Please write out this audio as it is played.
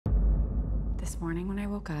This morning when I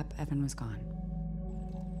woke up, Evan was gone.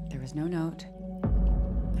 There was no note.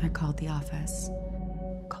 I called the office,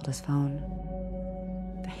 called his phone.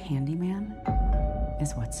 The handyman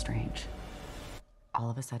is what's strange. All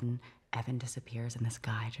of a sudden, Evan disappears and this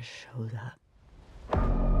guy just shows up.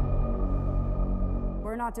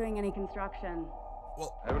 We're not doing any construction.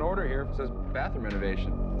 Well, I have an order here. It says bathroom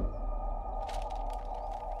renovation.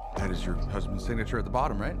 That is your husband's signature at the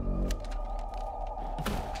bottom, right?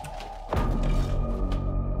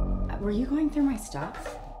 Were you going through my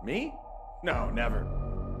stuff? Me? No, never.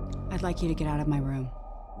 I'd like you to get out of my room.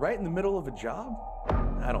 Right in the middle of a job?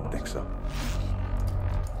 I don't think so.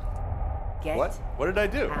 Get What? What did I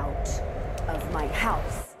do? out of my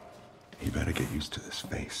house. You better get used to this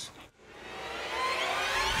face.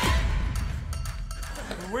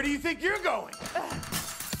 Where do you think you're going?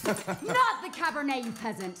 Not the Cabernet, you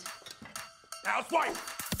peasant!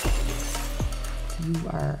 Housewife! You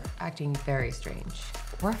are acting very strange.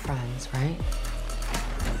 We're friends, right?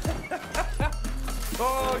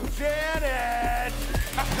 Oh, Janet!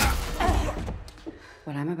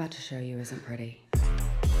 What I'm about to show you isn't pretty,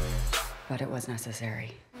 but it was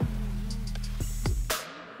necessary.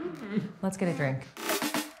 Let's get a drink.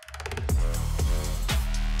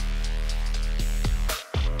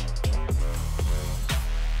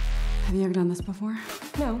 Have you ever done this before?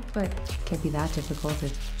 No, but it can't be that difficult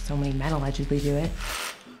if so many men allegedly do it.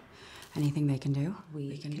 Anything they can do,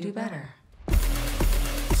 We can do better.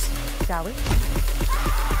 Shall we?